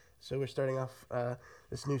So we're starting off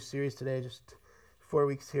this new series today, just 4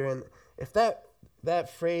 weeks here. And if that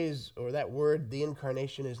phrase or that word, the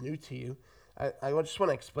incarnation, is new to you, I just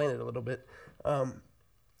want to explain it a little bit. The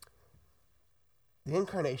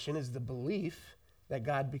incarnation is the belief that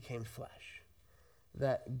God became flesh,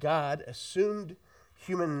 that God assumed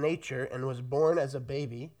human nature and was born as a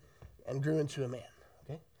baby and grew into a man.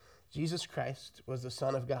 Okay, Jesus Christ was the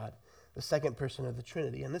Son of God, the second person of the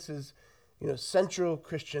Trinity, and this is, central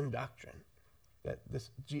Christian doctrine, that this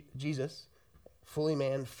Jesus, fully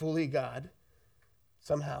man, fully God,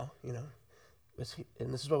 somehow, and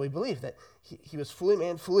this is what we believe, that he was fully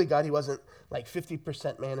man, fully God. He wasn't like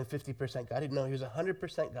 50% man and 50% God. No, he was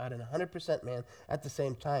 100% God and 100% man at the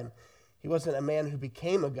same time. He wasn't a man who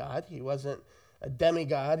became a God. He wasn't a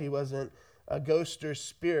demigod. He wasn't a ghost or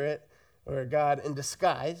spirit or a God in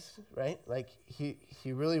disguise, right? Like he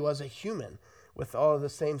really was a human with all of the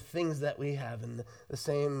same things that we have and the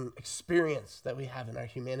same experience that we have in our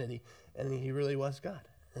humanity. And he really was God.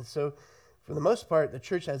 And so for the most part, the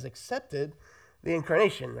church has accepted the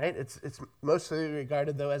incarnation, right? It's mostly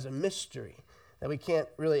regarded, though, as a mystery that we can't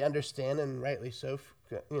really understand, and rightly so.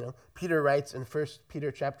 Peter writes in 1 Peter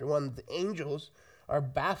chapter 1, the angels are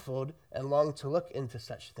baffled and long to look into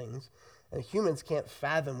such things, and humans can't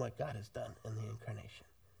fathom what God has done in the incarnation.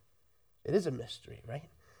 It is a mystery, right?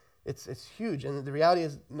 It's huge, and the reality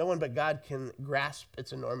is no one but God can grasp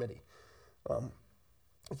its enormity.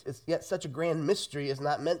 It's yet such a grand mystery is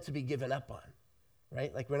not meant to be given up on,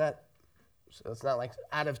 right? Like so it's not like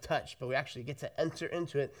out of touch, but we actually get to enter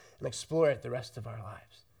into it and explore it the rest of our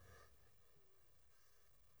lives.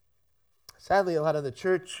 Sadly, a lot of the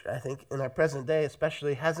church, I think, in our present day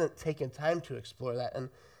especially, hasn't taken time to explore that and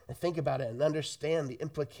think about it and understand the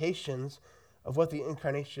implications of what the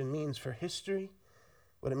incarnation means for history,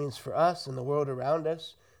 what it means for us and the world around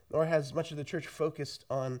us, nor has much of the church focused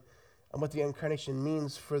on what the incarnation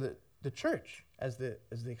means for the church as the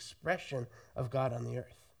expression of God on the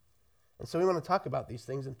earth. And so we want to talk about these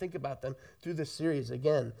things and think about them through this series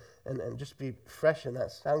again and just be fresh in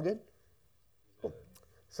that. Sound good? Cool.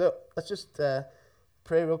 So let's just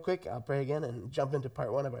pray real quick. I'll pray again and jump into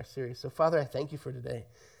part 1 of our series. So Father, I thank you for today.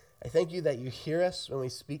 I thank you that you hear us when we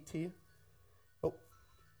speak to you. Oh,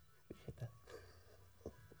 you hit that.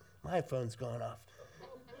 My phone's going off.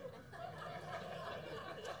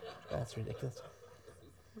 That's ridiculous.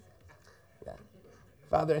 Yeah.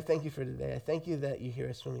 Father, I thank you for today. I thank you that you hear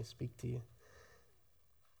us when we speak to you.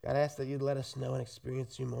 God, I ask that you'd let us know and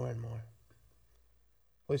experience you more and more.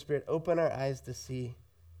 Holy Spirit, open our eyes to see.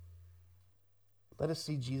 Let us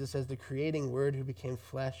see Jesus as the creating Word who became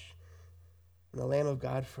flesh and the Lamb of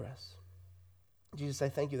God for us. Jesus, I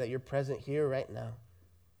thank you that you're present here right now.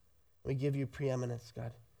 We give you preeminence,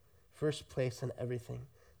 God. First place in everything.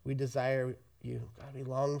 We desire you. God, we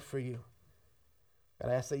long for you.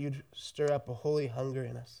 God, I ask that you'd stir up a holy hunger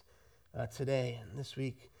in us today and this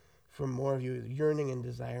week for more of you, yearning and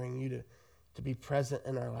desiring you to be present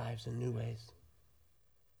in our lives in new ways.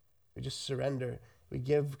 We just surrender. We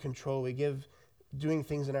give control. We give doing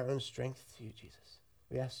things in our own strength to you, Jesus.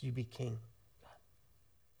 We ask you be king, God.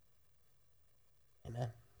 Amen.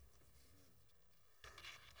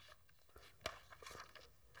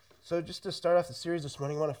 So just to start off the series this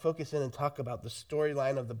morning, I want to focus in and talk about the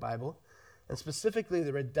storyline of the Bible, and specifically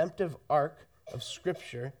the redemptive arc of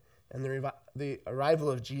Scripture and the arrival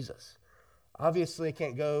of Jesus. Obviously, I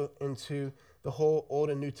can't go into the whole Old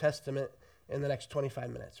and New Testament in the next 25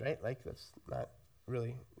 minutes, right? Like, that's not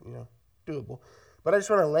really, doable. But I just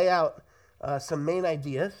want to lay out some main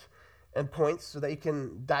ideas and points so that you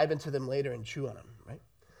can dive into them later and chew on them, right?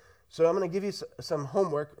 So I'm going to give you some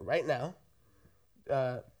homework right now,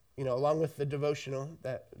 along with the devotional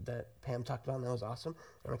that Pam talked about, and that was awesome.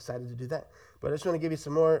 I'm excited to do that. But I just want to give you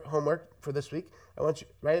some more homework for this week. I want you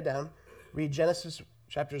to write it down. Read Genesis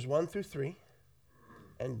chapters 1 through 3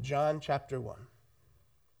 and John chapter 1.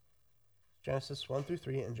 Genesis 1 through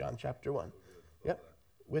 3 and John chapter 1. Yep.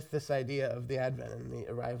 With this idea of the Advent and the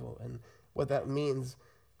arrival and what that means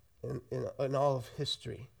in all of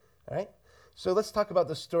history. All right? So let's talk about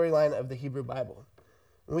the storyline of the Hebrew Bible.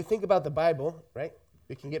 When we think about the Bible, right,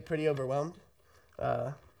 we can get pretty overwhelmed.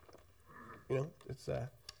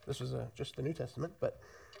 This was just the New Testament, but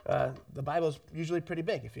the Bible's usually pretty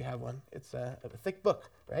big if you have one. It's a thick book,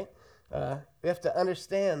 right? We have to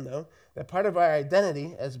understand, though, that part of our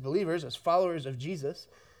identity as believers, as followers of Jesus,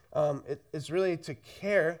 is really to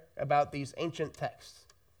care about these ancient texts.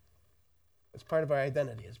 It's part of our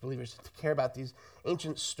identity as believers to care about these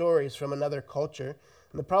ancient stories from another culture.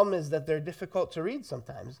 And the problem is that they're difficult to read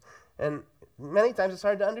sometimes. And many times it's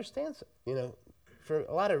hard to understand, for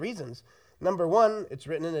a lot of reasons. number one, it's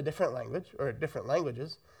written in a different language or different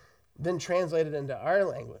languages, then translated into our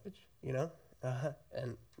language,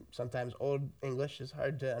 and sometimes Old English is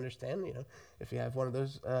hard to understand, if you have one of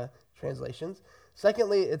those translations.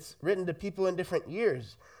 Secondly, it's written to people in different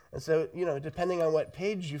years. And so, depending on what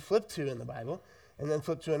page you flip to in the Bible, and then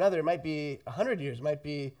flip to another, it might be 100 years, it might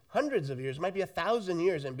be hundreds of years, it might be 1,000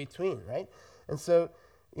 years in between, right? And so,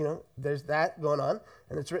 there's that going on.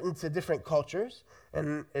 And it's written to different cultures,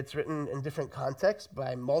 and it's written in different contexts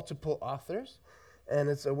by multiple authors. And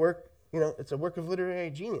it's a work, it's a work of literary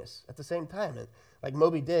genius at the same time. And like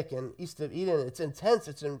Moby Dick and East of Eden, it's intense,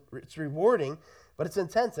 it's rewarding, but it's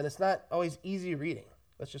intense, and it's not always easy reading.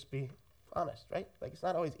 Let's just be honest, right? Like, it's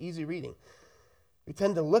not always easy reading. We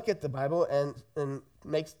tend to look at the Bible and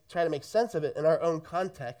try to make sense of it in our own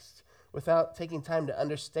context without taking time to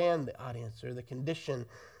understand the audience or the condition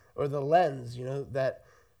or the lens, that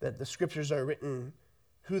the scriptures are written,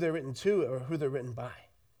 who they're written to or who they're written by,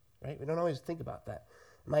 right? We don't always think about that.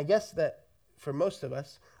 My guess that for most of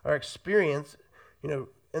us, our experience,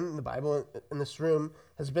 in the Bible, in this room,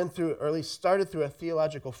 has been through, or at least started through a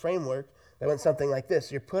theological framework that went something like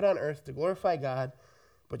this. You're put on earth to glorify God,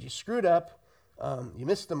 but you screwed up, you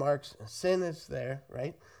missed the marks, and sin is there,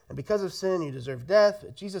 right? And because of sin, you deserve death.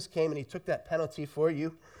 Jesus came and he took that penalty for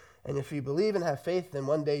you. And if you believe and have faith, then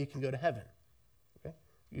one day you can go to heaven. Okay?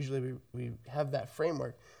 Usually we have that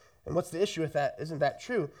framework. And what's the issue with that? Isn't that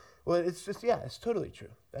true? Well, it's just, it's totally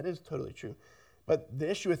true. That is totally true. But the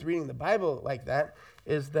issue with reading the Bible like that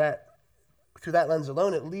is that through that lens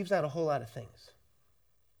alone, it leaves out a whole lot of things.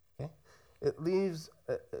 Okay? It leaves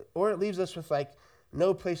us with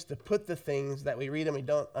no place to put the things that we read and we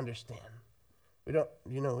don't understand. We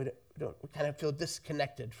kind of feel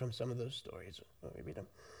disconnected from some of those stories when we read them.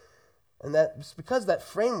 And that's because that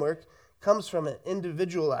framework comes from an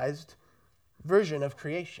individualized version of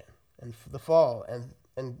creation and the fall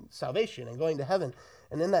and salvation and going to heaven.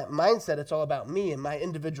 And in that mindset, it's all about me and my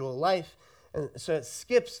individual life. And so it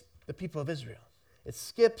skips the people of Israel. It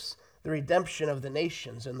skips the redemption of the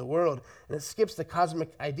nations and the world. And it skips the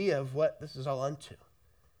cosmic idea of what this is all unto,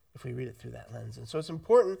 if we read it through that lens. And so it's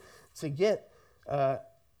important to get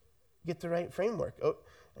the right framework.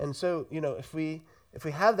 And so, if we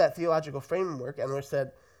have that theological framework and we're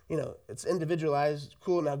said, it's individualized,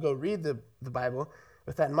 cool, now go read the Bible,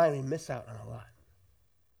 with that in mind, we miss out on a lot.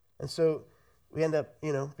 And so we end up,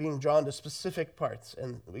 being drawn to specific parts,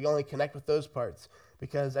 and we only connect with those parts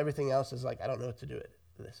because everything else is I don't know what to do with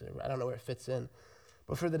this. I don't know where it fits in.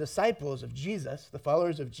 But for the disciples of Jesus, the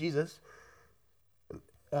followers of Jesus,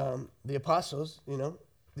 the apostles,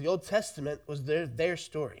 the Old Testament was their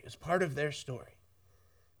story. It was part of their story.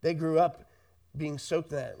 They grew up being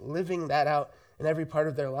soaked in that, living that out in every part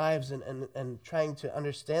of their lives and trying to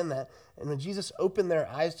understand that. And when Jesus opened their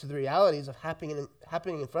eyes to the realities of happening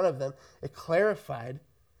in front of them, it clarified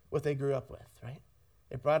what they grew up with, right?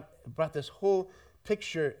 It brought this whole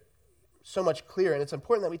picture so much clearer. And it's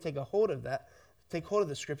important that we take hold of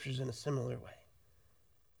the scriptures in a similar way.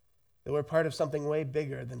 That we're part of something way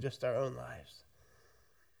bigger than just our own lives.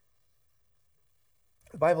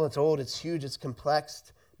 The Bible, it's old, it's huge, it's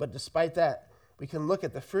complex, but despite that, we can look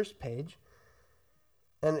at the first page,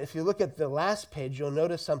 and if you look at the last page, you'll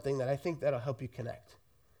notice something that I think that'll help you connect.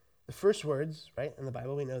 The first words, right, in the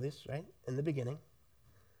Bible, we know this, right, in the beginning.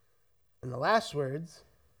 And the last words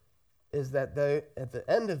is that at the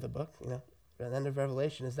end of the book, at the end of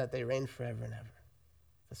Revelation, is that they reign forever and ever.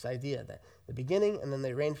 This idea that the beginning and then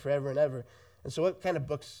they reign forever and ever. And so what kind of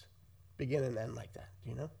books begin and end like that? Do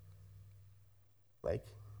you know?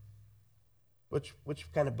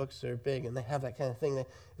 Which kind of books are big and they have that kind of thing?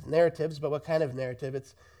 It's narratives, but what kind of narrative?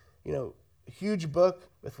 It's, a huge book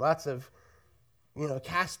with lots of, a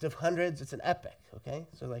cast of hundreds. It's an epic, okay?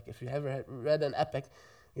 So if you ever read an epic,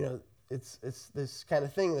 it's this kind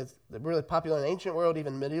of thing that's really popular in the ancient world,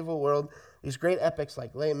 even medieval world. These great epics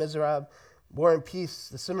like Les Miserables, War and Peace,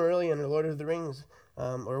 The Silmarillion, or Lord of the Rings,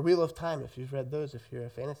 or Wheel of Time, if you've read those, if you're a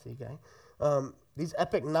fantasy guy. These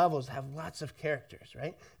epic novels have lots of characters,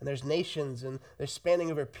 right? And there's nations, and they're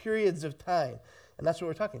spanning over periods of time. And that's what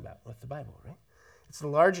we're talking about with the Bible, right? It's a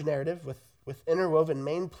large narrative with interwoven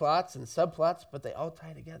main plots and subplots, but they all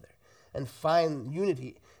tie together and find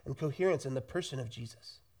unity and coherence in the person of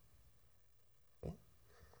Jesus. Okay?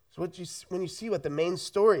 So when you see what the main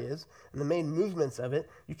story is and the main movements of it,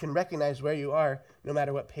 you can recognize where you are no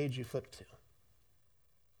matter what page you flip to.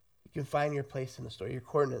 You can find your place in the story, your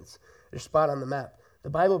coordinates, your spot on the map. The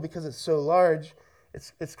Bible, because it's so large,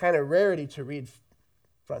 it's kind of rarity to read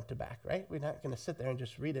front to back, right? We're not going to sit there and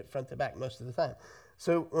just read it front to back most of the time.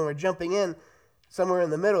 So when we're jumping in, somewhere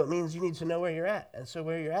in the middle, it means you need to know where you're at. And so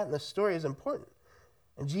where you're at in the story is important.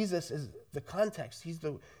 And Jesus is the context. He's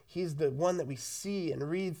the one that we see and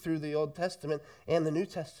read through the Old Testament and the New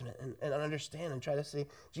Testament and understand and try to see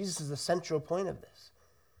Jesus is the central point of this.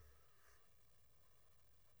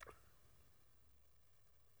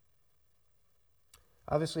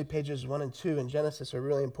 Obviously, pages 1 and 2 in Genesis are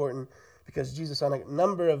really important because Jesus, on a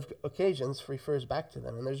number of occasions, refers back to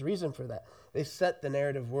them. And there's reason for that. They set the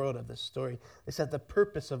narrative world of this story. They set the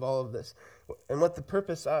purpose of all of this and what the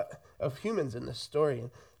purpose of humans in this story.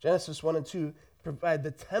 And Genesis 1 and 2 provide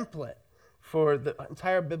the template for the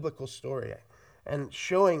entire biblical story and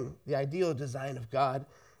showing the ideal design of God,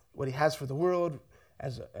 what he has for the world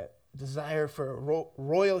as a desire for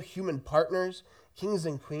royal human partners, kings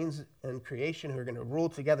and queens in creation who are going to rule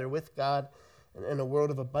together with God in a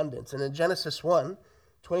world of abundance. And in Genesis 1,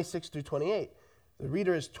 26 through 28, the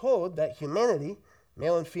reader is told that humanity,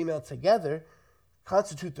 male and female together,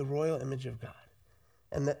 constitute the royal image of God.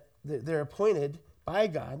 And that they're appointed by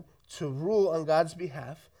God to rule on God's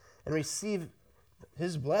behalf and receive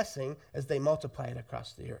his blessing as they multiply it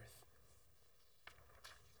across the earth.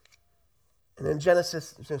 And in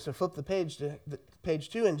Genesis, so flip the page to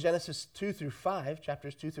page 2, in Genesis 2 through 5,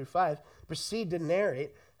 chapters 2 through 5, proceed to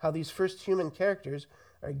narrate how these first human characters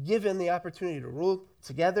are given the opportunity to rule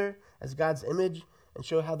together as God's image and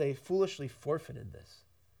show how they foolishly forfeited this.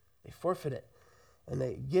 They forfeit it, and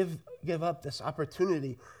they give up this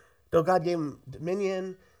opportunity. Though God gave them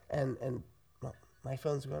dominion and well, my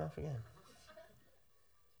phone's going off again.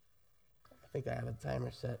 I think I have a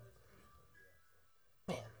timer set.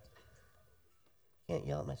 Man. Can't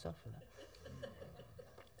yell at myself for that.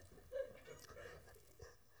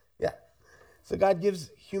 Yeah. So God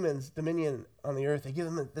gives humans dominion on the earth. They give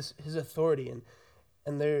them his authority,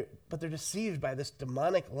 but they're deceived by this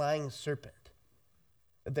demonic lying serpent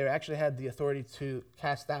that they actually had the authority to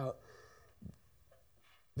cast out.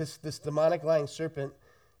 This demonic lying serpent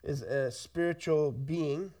is a spiritual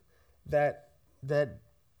being that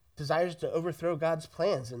desires to overthrow God's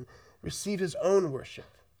plans and receive his own worship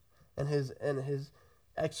and his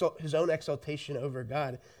own exaltation over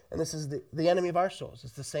God. And this is the enemy of our souls.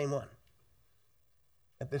 It's the same one.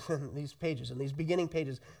 In these pages, in these beginning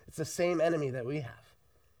pages, it's the same enemy that we have.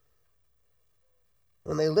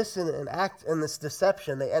 When they listen and act in this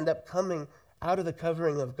deception, they end up coming out of the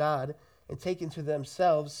covering of God and taking to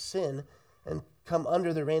themselves sin and come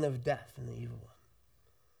under the reign of death and the evil one.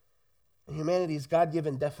 And humanity's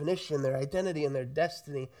God-given definition, their identity and their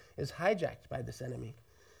destiny is hijacked by this enemy.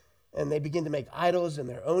 And they begin to make idols in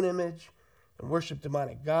their own image and worship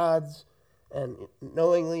demonic gods. And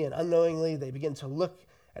knowingly and unknowingly, they begin to look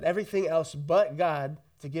at everything else but God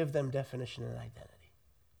to give them definition and identity.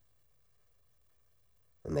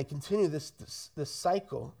 And they continue this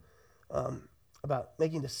cycle about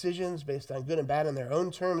making decisions based on good and bad in their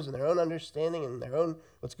own terms and their own understanding and their own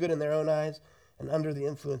what's good in their own eyes and under the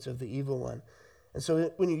influence of the evil one. And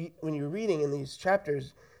so when you're reading in these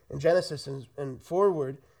chapters in Genesis and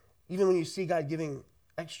forward, even when you see God giving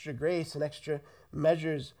extra grace and extra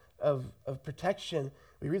measures of protection,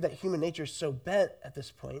 we read that human nature is so bent at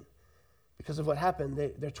this point because of what happened.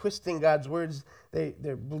 They're twisting God's words.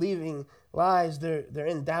 They're believing lies. They're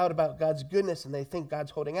in doubt about God's goodness, and they think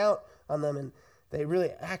God's holding out on them, and they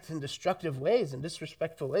really act in destructive ways and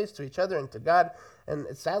disrespectful ways to each other and to God. And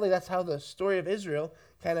sadly, that's how the story of Israel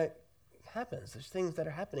kind of happens. There's things that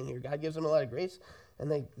are happening here. God gives them a lot of grace,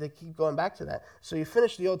 and they keep going back to that. So you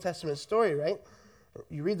finish the Old Testament story, right?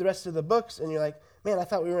 You read the rest of the books, and you're like, man, I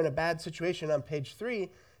thought we were in a bad situation on page 3,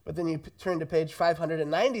 but then you turn to page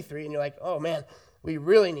 593, and you're like, oh, man, we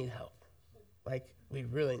really need help. Like, we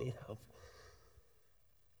really need help.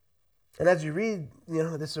 And as you read,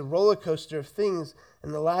 this is a roller coaster of things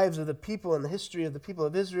in the lives of the people and the history of the people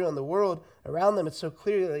of Israel and the world around them. It's so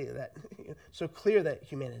clear that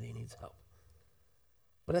humanity needs help.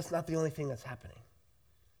 But that's not the only thing that's happening,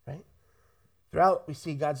 right? Throughout, we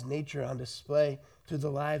see God's nature on display through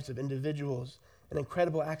the lives of individuals and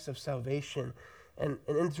incredible acts of salvation and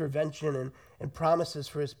intervention and promises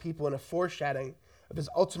for his people and a foreshadowing of his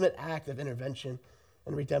ultimate act of intervention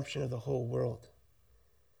and redemption of the whole world.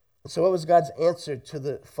 And so what was God's answer to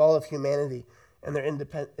the fall of humanity and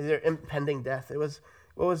their impending death? What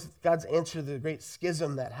was God's answer to the great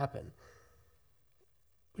schism that happened?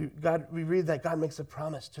 We read that God makes a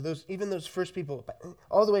promise to those first people,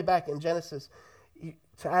 all the way back in Genesis,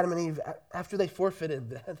 to Adam and Eve, after they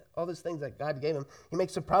forfeited all those things that God gave them, he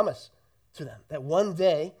makes a promise to them that one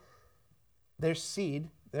day their seed,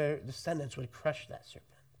 their descendants would crush that serpent.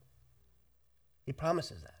 He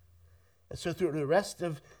promises that. And so through the rest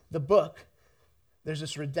of the book, there's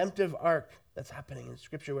this redemptive arc that's happening in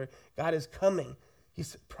Scripture where God is coming.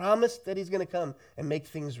 He's promised that he's going to come and make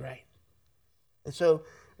things right. And so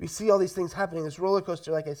we see all these things happening, this roller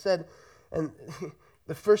coaster, like I said, and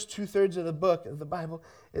the first 2/3 of the book of the Bible,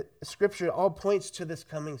 Scripture all points to this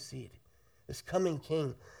coming seed, this coming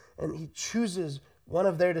king. And he chooses one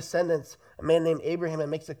of their descendants, a man named Abraham, and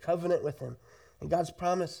makes a covenant with him. And God's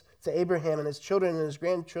promise to Abraham and his children and his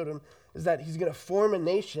grandchildren is that he's going to form a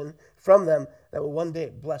nation from them that will one day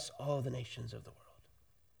bless all the nations of the world.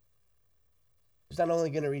 He's not only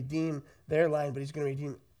going to redeem their line, but he's going to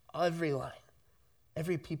redeem every line,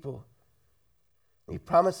 every people. He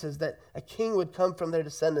promises that a king would come from their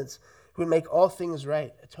descendants who would make all things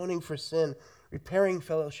right, atoning for sin, repairing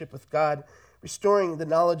fellowship with God, restoring the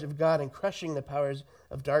knowledge of God, and crushing the powers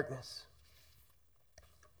of darkness.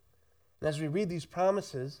 And as we read these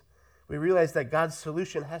promises, we realize that God's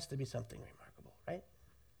solution has to be something remarkable, right?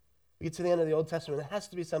 We get to the end of the Old Testament, it has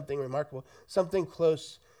to be something remarkable, something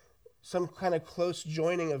close, some kind of close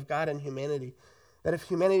joining of God and humanity. That if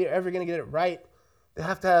humanity are ever going to get it right, they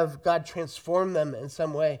have to have God transform them in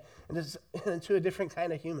some way into a different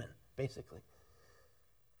kind of human, basically.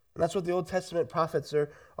 And that's what the Old Testament prophets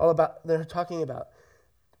are all about. They're talking about.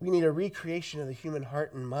 We need a recreation of the human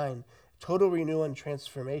heart and mind, total renewal and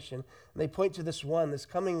transformation. And they point to this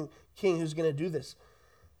coming king who's going to do this.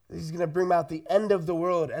 He's going to bring about the end of the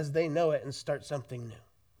world as they know it and start something new.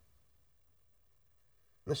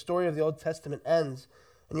 And the story of the Old Testament ends,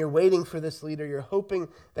 and you're waiting for this leader. You're hoping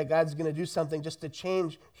that God's going to do something just to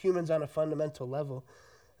change humans on a fundamental level.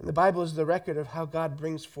 And the Bible is the record of how God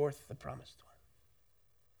brings forth the promised one.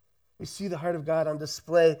 We see the heart of God on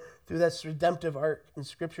display through this redemptive arc in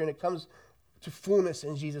Scripture, and it comes to fullness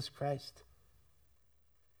in Jesus Christ.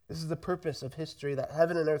 This is the purpose of history, that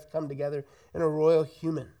heaven and earth come together in a royal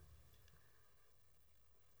human.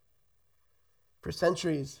 For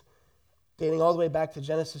centuries, dating all the way back to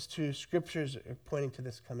Genesis 2, Scriptures are pointing to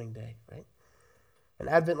this coming day, right? And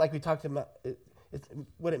Advent, like we talked about,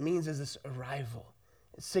 what it means is this arrival.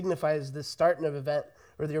 It signifies the start of an event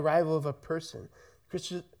or the arrival of a person.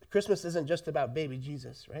 Christmas isn't just about baby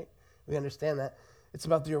Jesus, right? We understand that. It's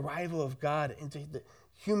about the arrival of God into the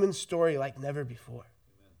human story like never before.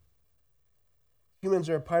 Amen. Humans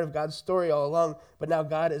are a part of God's story all along, but now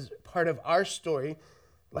God is part of our story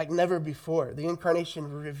like never before. The incarnation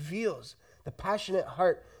reveals the passionate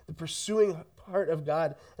heart, the pursuing heart of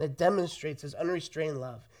God, and it demonstrates his unrestrained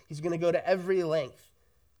love. He's going to go to every length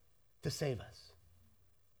to save us.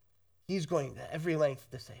 He's going to every length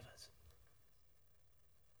to save us.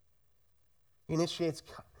 He initiates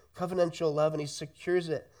covenantal love, and he secures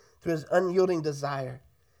it through his unyielding desire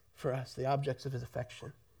for us, the objects of his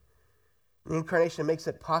affection. The incarnation makes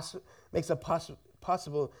the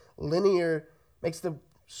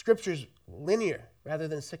Scriptures linear rather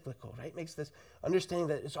than cyclical, right? Makes this understanding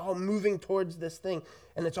that it's all moving towards this thing,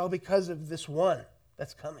 and it's all because of this one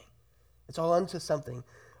that's coming. It's all unto something.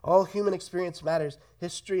 All human experience matters.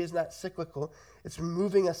 History is not cyclical. It's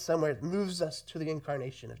moving us somewhere. It moves us to the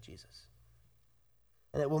incarnation of Jesus.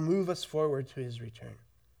 And it will move us forward to his return.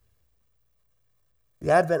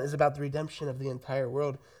 The Advent is about the redemption of the entire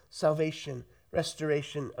world, salvation,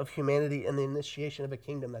 restoration of humanity, and the initiation of a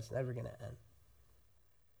kingdom that's never going to end.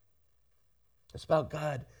 It's about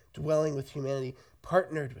God dwelling with humanity,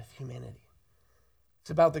 partnered with humanity. It's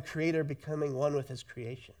about the Creator becoming one with his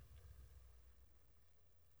creation.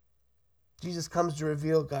 Jesus comes to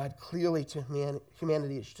reveal God clearly to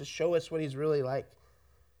humanity, to show us what he's really like.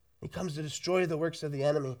 He comes to destroy the works of the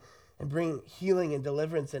enemy and bring healing and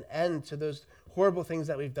deliverance and end to those horrible things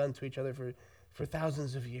that we've done to each other for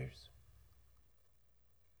thousands of years.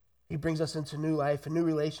 He brings us into new life, a new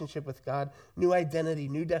relationship with God, new identity,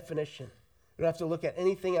 new definition. We don't have to look at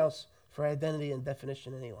anything else for identity and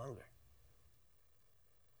definition any longer.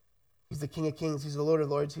 He's the King of Kings. He's the Lord of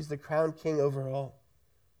Lords. He's the crowned King over all.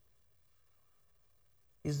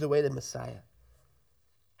 He's the way to Messiah.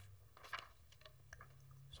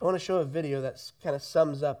 I want to show a video that kind of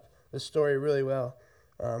sums up the story really well,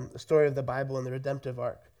 the story of the Bible and the redemptive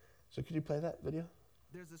arc. So could you play that video?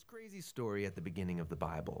 There's this crazy story at the beginning of the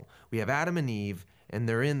Bible. We have Adam and Eve, and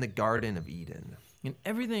they're in the Garden of Eden. And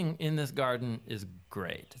everything in this garden is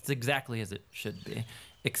great. It's exactly as it should be,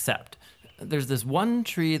 except there's this one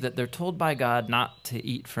tree that they're told by God not to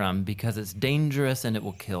eat from because it's dangerous and it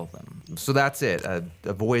will kill them. So that's it.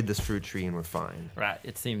 Avoid this fruit tree and we're fine. Right.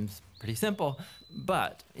 It seems pretty simple.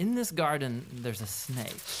 But in this garden, there's a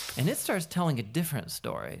snake, and it starts telling a different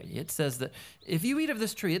story. It says that if you eat of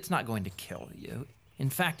this tree, it's not going to kill you. In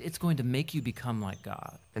fact, it's going to make you become like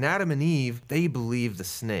God. And Adam and Eve, they believe the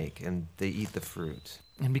snake and they eat the fruit.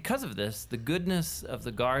 And because of this, the goodness of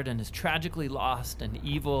the garden is tragically lost, and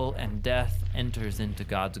evil and death enters into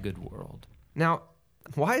God's good world. Now,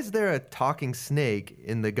 why is there a talking snake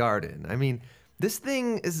in the garden? I mean, this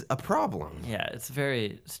thing is a problem. Yeah, it's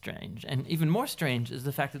very strange. And even more strange is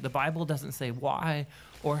the fact that the Bible doesn't say why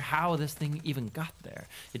or how this thing even got there.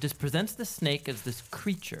 It just presents the snake as this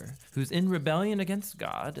creature who's in rebellion against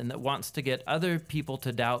God and that wants to get other people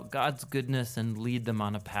to doubt God's goodness and lead them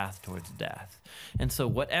on a path towards death. And so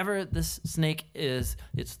whatever this snake is,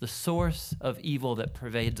 it's the source of evil that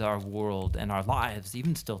pervades our world and our lives,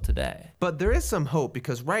 even still today. But there is some hope,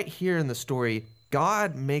 because right here in the story,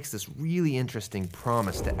 God makes this really interesting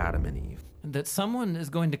promise to Adam and Eve. That someone is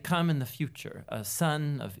going to come in the future, a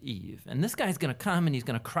son of Eve. And this guy's going to come and he's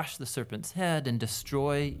going to crush the serpent's head and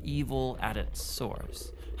destroy evil at its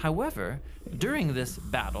source. However, during this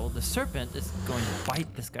battle, the serpent is going to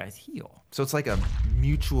bite this guy's heel. So it's like a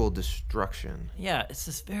mutual destruction. Yeah, it's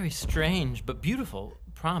this very strange but beautiful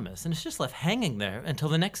promise. And it's just left hanging there until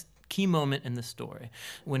the next key moment in the story,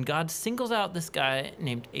 when God singles out this guy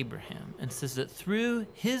named Abraham and says that through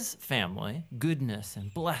his family, goodness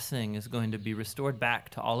and blessing is going to be restored back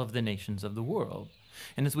to all of the nations of the world.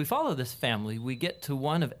 And as we follow this family, we get to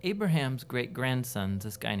one of Abraham's great-grandsons,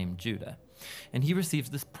 this guy named Judah. And he receives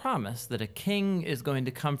this promise that a king is going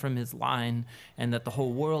to come from his line and that the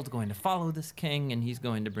whole world's going to follow this king, and he's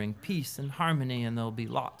going to bring peace and harmony, and there'll be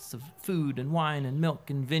lots of food and wine and milk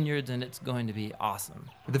and vineyards, and it's going to be awesome.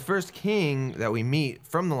 The first king that we meet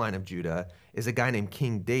from the line of Judah is a guy named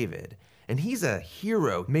King David. And he's a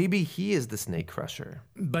hero. Maybe he is the snake crusher.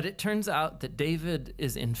 But it turns out that David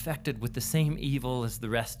is infected with the same evil as the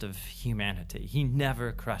rest of humanity. He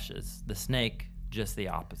never crushes the snake, just the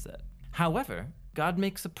opposite. However, God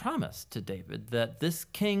makes a promise to David that this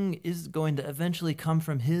king is going to eventually come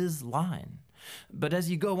from his line. But as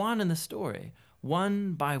you go on in the story,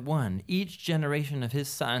 one by one, each generation of his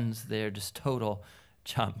sons, they're just total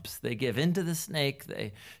chumps. They give in to the snake,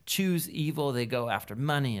 they choose evil, they go after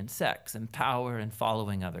money and sex and power and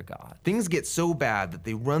following other gods. Things get so bad that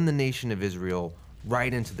they run the nation of Israel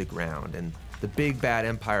right into the ground, and the big bad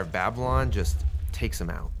empire of Babylon just takes them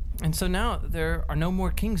out. And so now there are no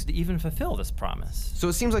more kings to even fulfill this promise. So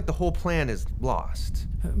it seems like the whole plan is lost.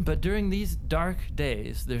 But during these dark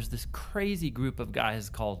days, there's this crazy group of guys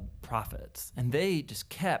called prophets. And they just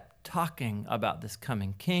kept talking about this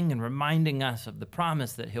coming king and reminding us of the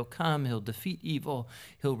promise that he'll come, he'll defeat evil,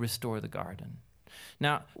 he'll restore the garden.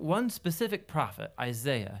 Now, one specific prophet,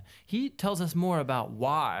 Isaiah, he tells us more about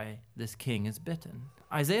why this king is bitten.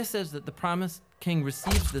 Isaiah says that the promised king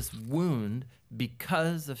receives this wound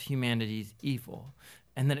because of humanity's evil,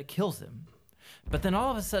 and then it kills him. But then all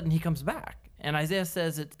of a sudden he comes back, and Isaiah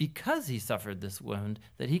says it's because he suffered this wound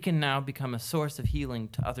that he can now become a source of healing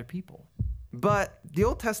to other people. But the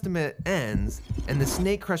Old Testament ends, and the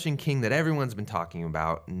snake-crushing king that everyone's been talking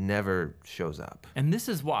about never shows up. And this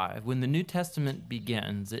is why, when the New Testament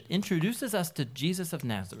begins, it introduces us to Jesus of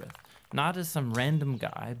Nazareth, not as some random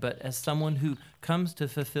guy, but as someone who comes to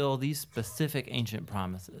fulfill these specific ancient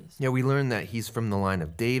promises. Yeah, we learn that he's from the line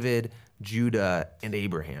of David, Judah, and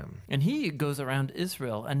Abraham. And he goes around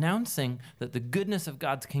Israel announcing that the goodness of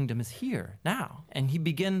God's kingdom is here, now. And he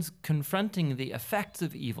begins confronting the effects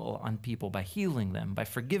of evil on people by healing them, by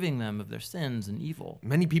forgiving them of their sins and evil.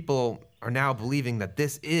 Many people are now believing that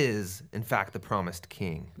this is, in fact, the promised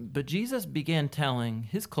king. But Jesus began telling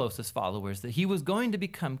his closest followers that he was going to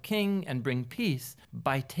become king and bring peace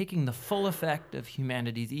by taking the full effect of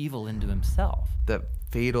humanity's evil into himself. The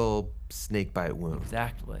fatal snakebite wound.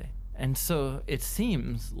 Exactly. And so it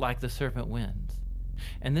seems like the serpent wins.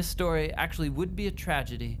 And this story actually would be a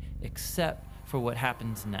tragedy except for what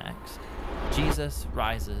happens next. Jesus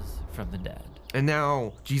rises from the dead. And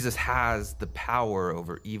now Jesus has the power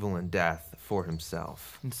over evil and death for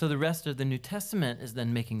himself. And so the rest of the New Testament is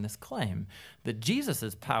then making this claim that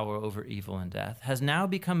Jesus' power over evil and death has now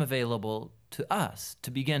become available to us to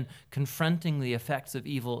begin confronting the effects of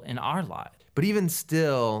evil in our lives. But even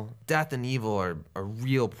still, death and evil are a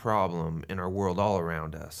real problem in our world all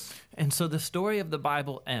around us. And so the story of the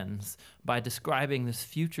Bible ends by describing this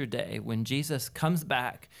future day when Jesus comes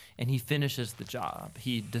back and he finishes the job.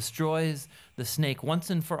 He destroys the snake once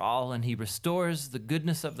and for all, and he restores the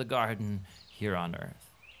goodness of the garden here on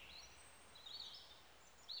earth.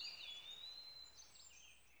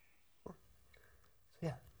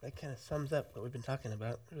 Yeah, that kind of sums up what we've been talking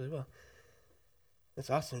about really well. That's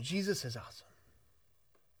awesome. Jesus is awesome.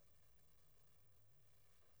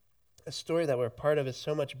 A story that we're a part of is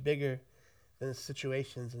so much bigger than the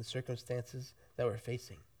situations and circumstances that we're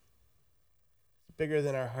facing. It's bigger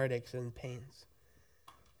than our heartaches and pains.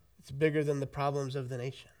 It's bigger than the problems of the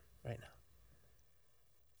nation right now.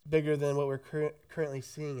 It's bigger than what we're currently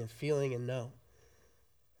seeing and feeling and know.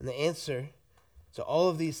 And the answer to all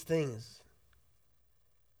of these things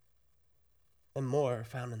and more are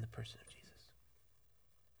found in the person of Jesus.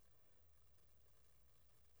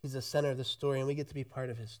 He's the center of the story, and we get to be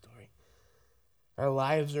part of his story. Our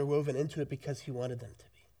lives are woven into it because he wanted them to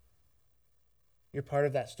be. You're part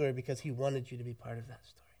of that story because he wanted you to be part of that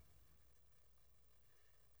story.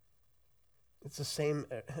 It's the same,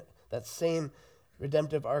 that same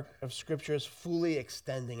redemptive arc of Scripture is fully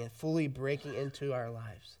extending and fully breaking into our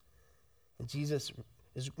lives. And Jesus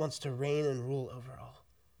wants to reign and rule over all.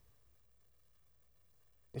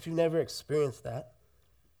 If you've never experienced that,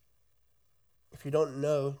 if you don't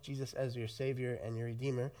know Jesus as your Savior and your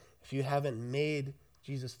Redeemer, if you haven't made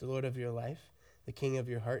Jesus the Lord of your life, the King of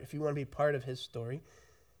your heart, if you want to be part of his story,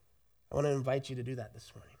 I want to invite you to do that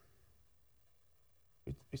this morning.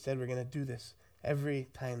 We said we're going to do this every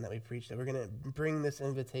time that we preach, that we're going to bring this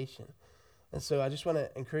invitation. And so I just want to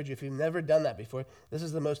encourage you, if you've never done that before, this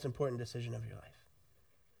is the most important decision of your life.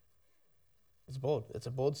 It's bold. It's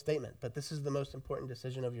a bold statement, but this is the most important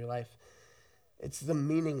decision of your life. It's the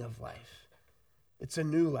meaning of life. It's a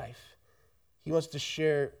new life. He wants to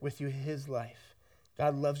share with you his life.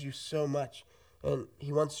 God loves you so much, and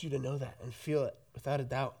he wants you to know that and feel it without a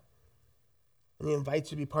doubt. And he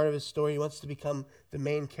invites you to be part of his story. He wants to become the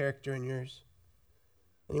main character in yours.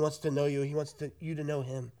 And he wants to know you. He wants you to know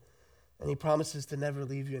him. And he promises to never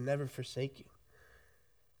leave you and never forsake you.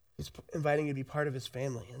 He's inviting you to be part of his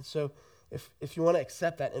family. And so if you want to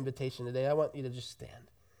accept that invitation today, I want you to just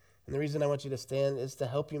stand. And the reason I want you to stand is to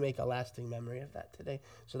help you make a lasting memory of that today,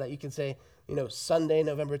 so that you can say, Sunday,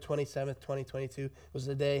 November 27th, 2022 was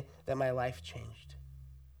the day that my life changed.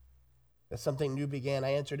 That something new began.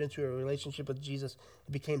 I entered into a relationship with Jesus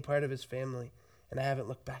and became part of his family, and I haven't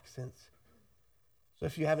looked back since. So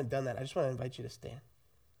if you haven't done that, I just want to invite you to stand.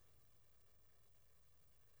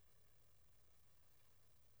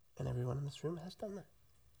 And everyone in this room has done that.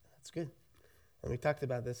 That's good. And we talked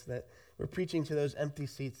about this, that we're preaching to those empty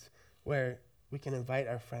seats where we can invite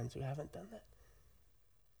our friends who haven't done that.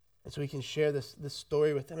 And so we can share this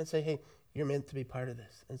story with them and say, hey, you're meant to be part of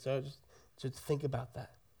this. And so just think about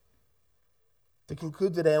that. To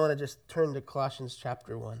conclude today, I want to just turn to Colossians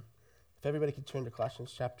chapter 1. If everybody could turn to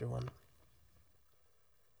Colossians chapter 1.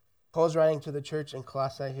 Paul's writing to the church in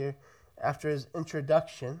Colossae here after his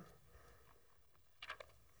introduction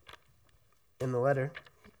in the letter.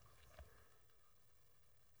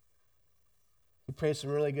 He prays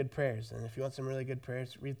some really good prayers. And if you want some really good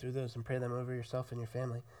prayers, read through those and pray them over yourself and your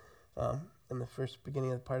family in the first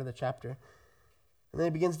beginning of part of the chapter. And then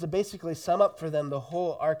he begins to basically sum up for them the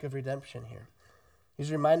whole arc of redemption here.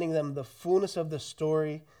 He's reminding them the fullness of the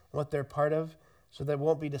story and what they're part of, so they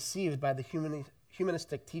won't be deceived by the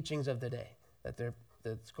humanistic teachings of the day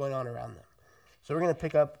that's going on around them. So we're going to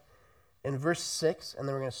pick up in verse 6, and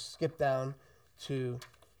then we're going to skip down to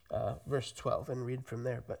verse 12 and read from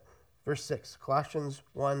there. But verse 6, Colossians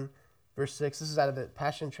 1, verse 6. This is out of the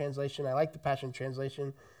Passion Translation. I like the Passion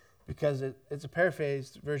Translation because it's a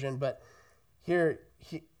paraphrased version, but here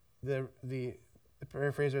the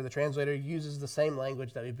paraphraser, the translator, uses the same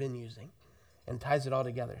language that we've been using and ties it all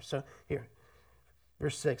together. So here,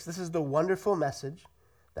 verse 6. This is the wonderful message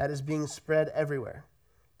that is being spread everywhere,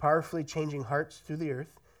 powerfully changing hearts through the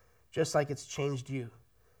earth, just like it's changed you.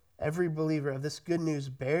 Every believer of this good news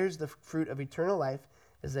bears the fruit of eternal life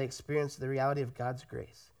as they experience the reality of God's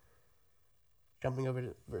grace. Jumping over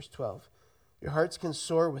to verse 12. Your hearts can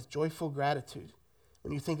soar with joyful gratitude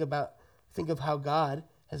when you think of how God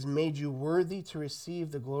has made you worthy to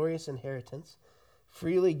receive the glorious inheritance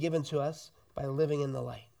freely given to us by living in the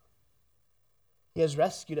light. He has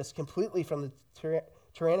rescued us completely from the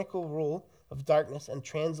tyrannical rule of darkness and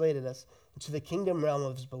translated us into the kingdom realm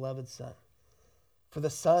of his beloved Son. For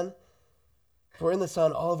in the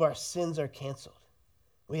Son, all of our sins are canceled.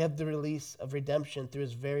 We have the release of redemption through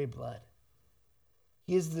his very blood.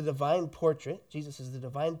 He is the divine portrait. Jesus is the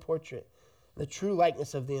divine portrait, the true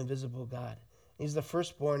likeness of the invisible God. He's the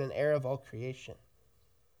firstborn and heir of all creation.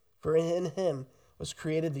 For in him was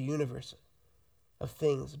created the universe of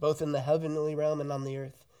things, both in the heavenly realm and on the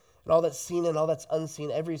earth, and all that's seen and all that's unseen,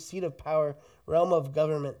 every seat of power, realm of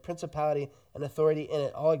government, principality, and authority in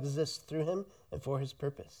it, all exists through him and for his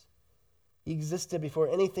purpose. He existed before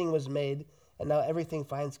anything was made, and now everything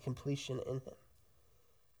finds completion in him.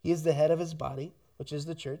 He is the head of his body, which is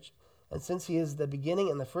the church, and since he is the beginning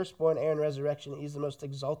and the firstborn heir in resurrection, he is the most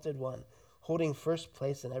exalted one, holding first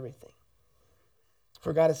place in everything.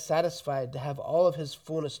 For God is satisfied to have all of his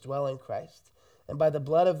fullness dwell in Christ. And by the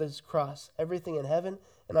blood of his cross, everything in heaven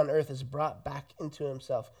and on earth is brought back into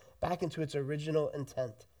himself, back into its original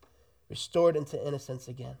intent, restored into innocence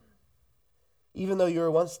again. Even though you were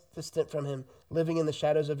once distant from him, living in the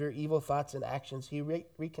shadows of your evil thoughts and actions, he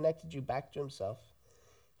reconnected you back to himself.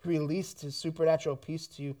 He released his supernatural peace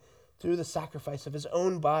to you through the sacrifice of his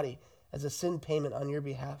own body as a sin payment on your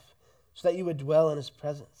behalf, so that you would dwell in his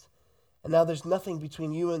presence. And now there's nothing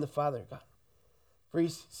between you and the Father, God,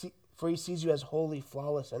 for he sees you as holy,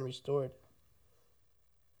 flawless, and restored.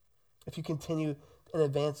 If you continue and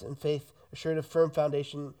advance in faith, assured of firm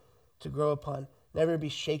foundation to grow upon, never be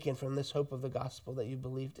shaken from this hope of the gospel that you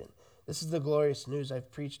believed in. This is the glorious news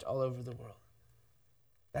I've preached all over the world.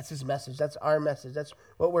 That's his message. That's our message. That's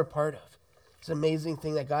what we're part of. It's an amazing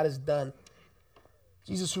thing that God has done.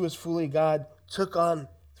 Jesus, who was fully God, took on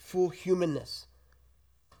full humanness.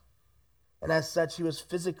 And as such, he was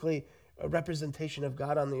physically a representation of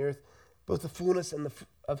God on the earth. Both the fullness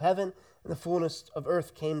of heaven and the fullness of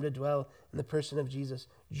earth came to dwell in the person of Jesus,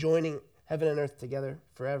 joining heaven and earth together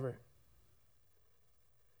forever.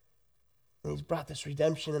 And he's brought this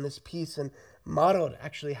redemption and this peace and modeled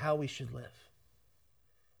actually how we should live.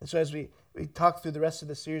 And so as we talk through the rest of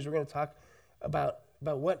the series, we're going to talk about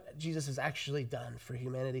what Jesus has actually done for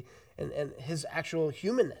humanity and his actual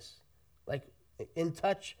humanness, like in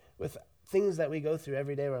touch with things that we go through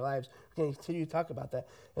every day of our lives. We're going to continue to talk about that.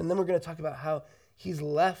 And then we're going to talk about how he's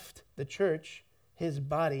left the church, his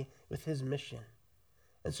body, with his mission.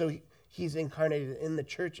 And so he's incarnated in the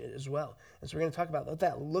church as well. And so we're going to talk about what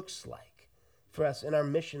that looks like for us in our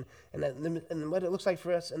mission and what it looks like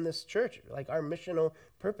for us in this church, like our missional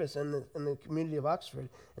purpose in the community of Oxford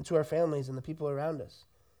and to our families and the people around us.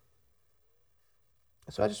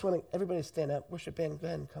 So I just want everybody to stand up. Worship band, go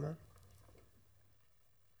ahead and come on.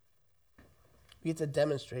 We get to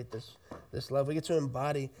demonstrate this love. We get to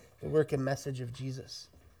embody the work and message of Jesus.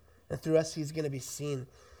 And through us, he's going to be seen.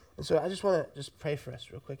 And so I just want to just pray for us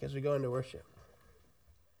real quick as we go into worship.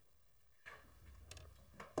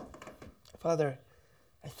 Father,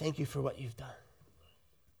 I thank you for what you've done.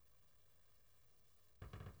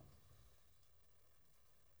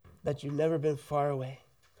 That you've never been far away,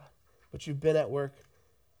 God, but you've been at work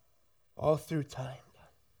all through time.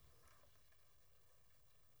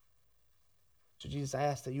 So Jesus, I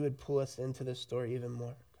ask that you would pull us into this story even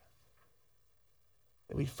more.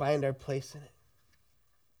 That we find our place in it.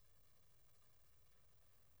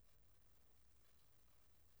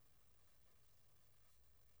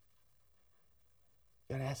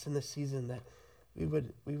 God, I ask in this season that we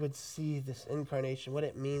would see this incarnation, what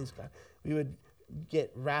it means, God. We would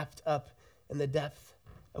get wrapped up in the depth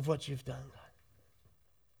of what you've done, God,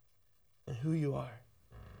 and who you are.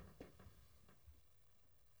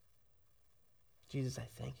 Jesus, I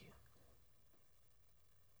thank you.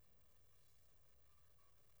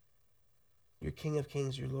 You're King of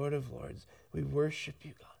Kings, you're Lord of Lords. We worship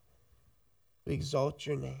you, God. We exalt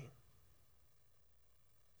your name.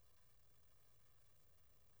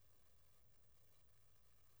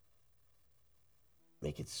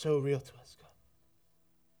 Make it so real to us, God.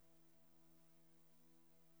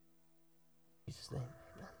 In Jesus' name.